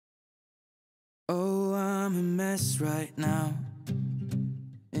I'm a mess right now.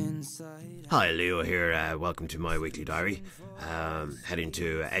 Inside. Hi, Leo here. Welcome to my weekly diary. Heading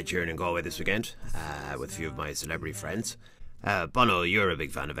to Ed Sheeran in Galway this weekend with a few of my celebrity friends. Bono, you're a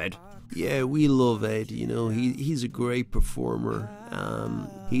big fan of Ed. Yeah, we love Ed, you know, he's a great performer.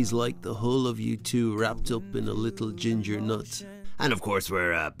 He's like the whole of you two wrapped up in a little ginger nut. And of course,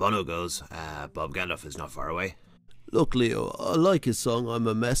 where Bono goes, Bob Geldof is not far away. Look, Leo, I like his song I'm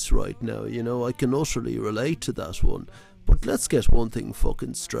a Mess right now, you know, I can utterly relate to that one. But let's get one thing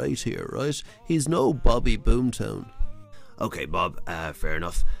fucking straight here, right? He's no Bobby Boomtown. Okay, Bob, fair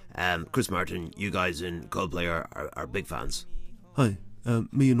enough. Chris Martin, you guys in Coldplay are big fans. Hi,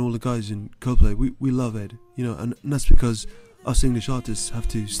 me and all the guys in Coldplay, we love Ed, you know, and that's because us English artists have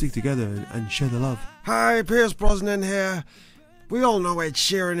to stick together and share the love. Hi, Pierce Brosnan here. We all know Ed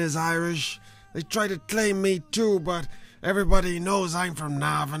Sheeran is Irish. They try to claim me too, but everybody knows I'm from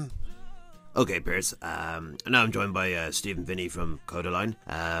Navan. Okay, Pierce. Now I'm joined by Stephen Finney from Kodaline.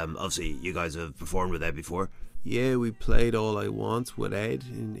 Obviously, you guys have performed with Ed before. Yeah, we played All I Want with Ed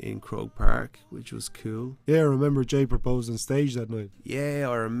in Croke Park, which was cool. Yeah, I remember Jay proposed on stage that night. Yeah,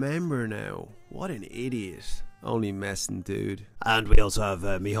 I remember now. What an idiot. Only messing, dude. And we also have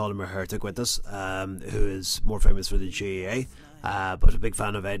Muircheartaigh with us, who is more famous for the GAA, but a big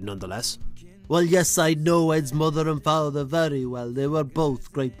fan of Ed nonetheless. Well, yes, I know Ed's mother and father very well. They were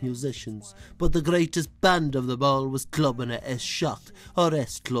both great musicians. But the greatest band of them all was Clubbing at S Shot, or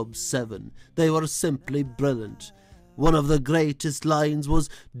S Club 7. They were simply brilliant. One of the greatest lines was,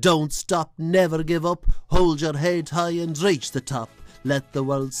 "Don't stop, never give up, hold your head high and reach the top. Let the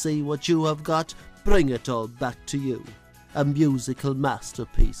world see what you have got, bring it all back to you." A musical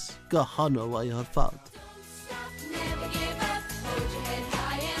masterpiece. Go on, I her fad.